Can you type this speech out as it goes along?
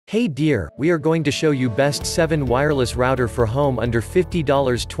Hey dear, we are going to show you best 7 wireless router for home under $50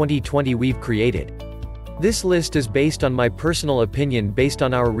 2020 we've created. This list is based on my personal opinion based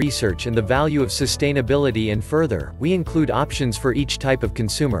on our research and the value of sustainability, and further, we include options for each type of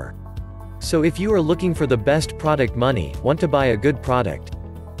consumer. So if you are looking for the best product money, want to buy a good product.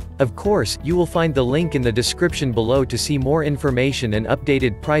 Of course, you will find the link in the description below to see more information and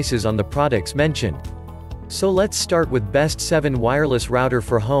updated prices on the products mentioned. So let's start with best 7 wireless router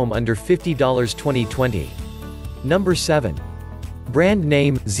for home under $50 2020. Number 7. Brand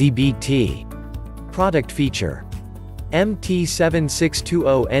name, ZBT. Product feature.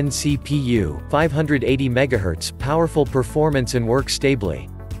 MT7620N CPU, 580 MHz, powerful performance and work stably.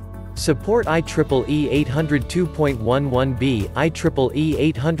 Support IEEE 802.11b,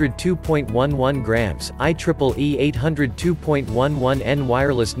 IEEE 802.11 grams, IEEE 802.11n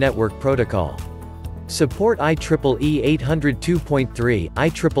wireless network protocol. Support IEEE 802.3,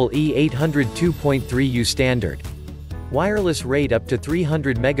 IEEE 802.3U standard. Wireless rate up to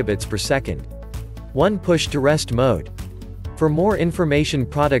 300 megabits per second. 1 push to rest mode. For more information,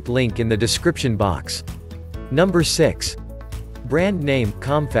 product link in the description box. Number 6. Brand name,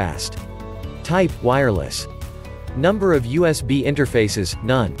 Comfast. Type, wireless. Number of USB interfaces,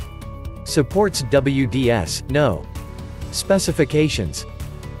 none. Supports WDS, no. Specifications.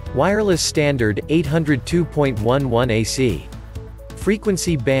 Wireless standard, 802.11 AC.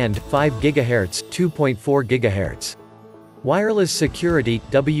 Frequency band, 5 GHz, 2.4 GHz. Wireless security,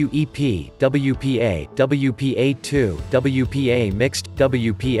 WEP, WPA, WPA2, WPA mixed,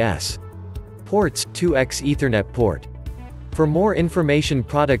 WPS. Ports, 2x Ethernet port. For more information,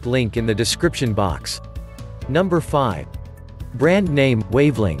 product link in the description box. Number 5. Brand name,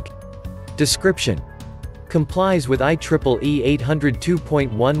 Wavlink. Description. Complies with IEEE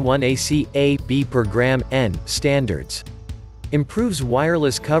 802.11 AC, A, B per gram, N, standards. Improves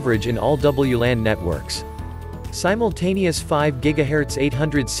wireless coverage in all WLAN networks. Simultaneous 5 GHz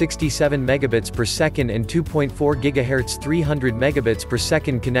 867 megabits per second and 2.4 GHz 300 megabits per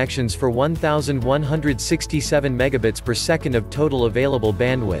second connections for 1167 megabits per second of total available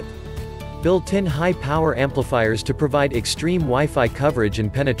bandwidth. Built-in high-power amplifiers to provide extreme Wi-Fi coverage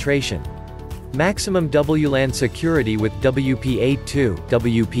and penetration. Maximum WLAN security with WPA2,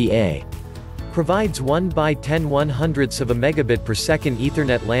 WPA. Provides 1 by 10 100ths of a megabit per second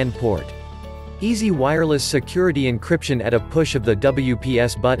Ethernet LAN port. Easy wireless security encryption at a push of the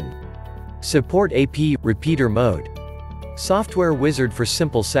WPS button. Support AP, repeater mode. Software wizard for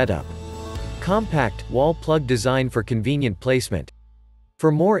simple setup. Compact, wall plug design for convenient placement.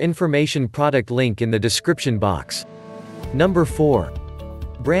 For more information, product link in the description box. Number 4.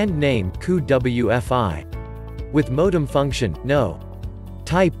 Brand name, KuWFi. With modem function, no.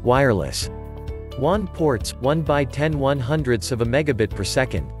 Type, wireless. WAN ports, 1 by 10 100ths of a megabit per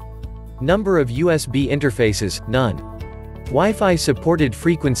second. Number of USB interfaces, none. Wi-Fi supported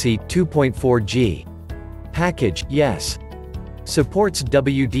frequency, 2.4 G. Package, yes. Supports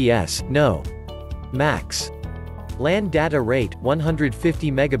WDS, no. Max. LAN data rate,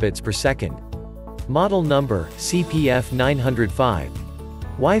 150 megabits per second. Model number, CPF 905.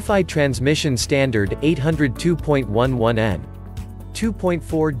 Wi-Fi transmission standard, 802.11n.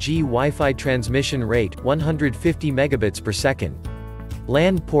 2.4 G Wi-Fi transmission rate, 150 megabits per second.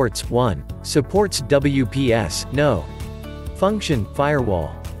 LAN ports, 1. Supports WPS, no. Function,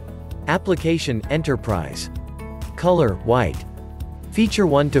 firewall. Application, enterprise. Color, white. Feature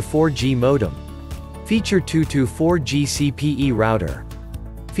 1 to 4G modem. Feature 2 to 4G CPE router.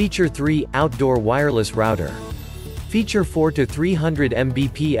 Feature 3, outdoor wireless router. Feature 4 to 300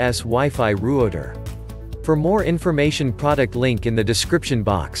 Mbps Wi-Fi router. For more information, product link in the description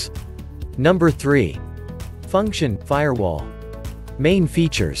box. Number 3. Function, firewall. Main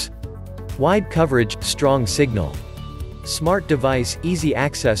features. Wide coverage, strong signal. Smart device, easy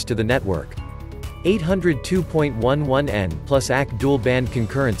access to the network. 802.11n plus AC dual band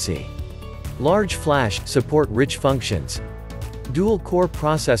concurrency. Large flash, support rich functions. Dual core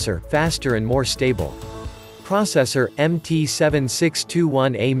processor, faster and more stable. Processor,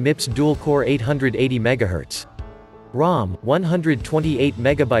 MT7621A MIPS dual core 880 MHz. ROM, 128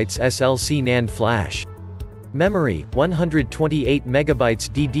 MB SLC NAND flash. Memory, 128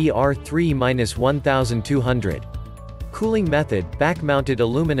 MB DDR3-1200. Cooling method, back-mounted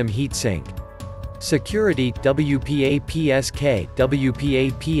aluminum heatsink. Security, WPA PSK,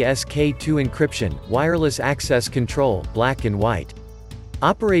 WPA PSK2 encryption, wireless access control, black and white.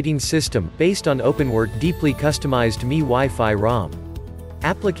 Operating system, based on openWRT deeply customized Mi Wi-Fi ROM.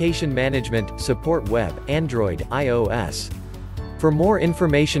 Application management, support web, Android, iOS. For more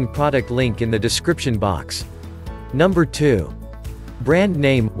information, product link in the description box. Number 2. Brand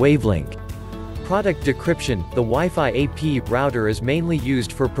name, Wavlink. Product description: the Wi-Fi AP router is mainly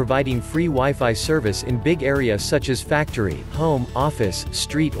used for providing free Wi-Fi service in big areas such as factory, home, office,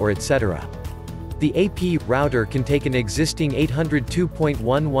 street or etc. The AP router can take an existing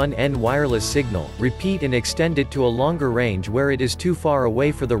 802.11n wireless signal, repeat and extend it to a longer range where it is too far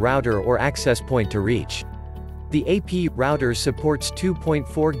away for the router or access point to reach. The AP router supports 2.4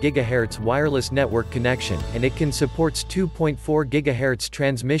 GHz wireless network connection, and it can supports 2.4 GHz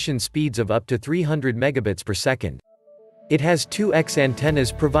transmission speeds of up to 300 megabits per second. It has 2x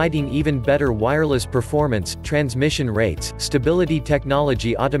antennas providing even better wireless performance, transmission rates. Stability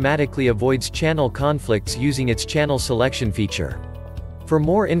technology automatically avoids channel conflicts using its channel selection feature. For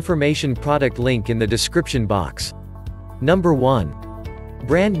more information, product link in the description box. Number 1.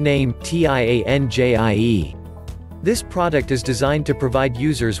 Brand name, TIANJIE. This product is designed to provide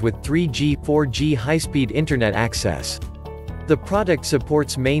users with 3G, 4G high-speed internet access. The product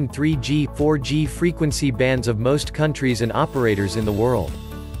supports main 3G, 4G frequency bands of most countries and operators in the world.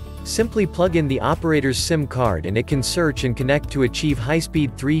 Simply plug in the operator's SIM card and it can search and connect to achieve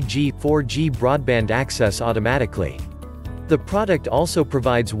high-speed 3G, 4G broadband access automatically. The product also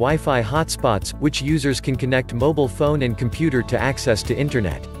provides Wi-Fi hotspots, which users can connect mobile phone and computer to access to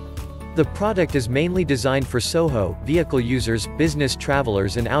internet. The product is mainly designed for SOHO, vehicle users, business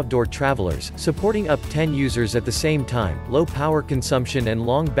travelers and outdoor travelers, supporting up 10 users at the same time. Low power consumption and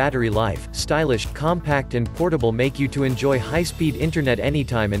long battery life, stylish, compact and portable make you to enjoy high-speed internet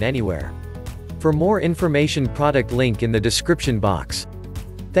anytime and anywhere. For more information, product link in the description box.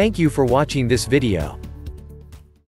 Thank you for watching this video.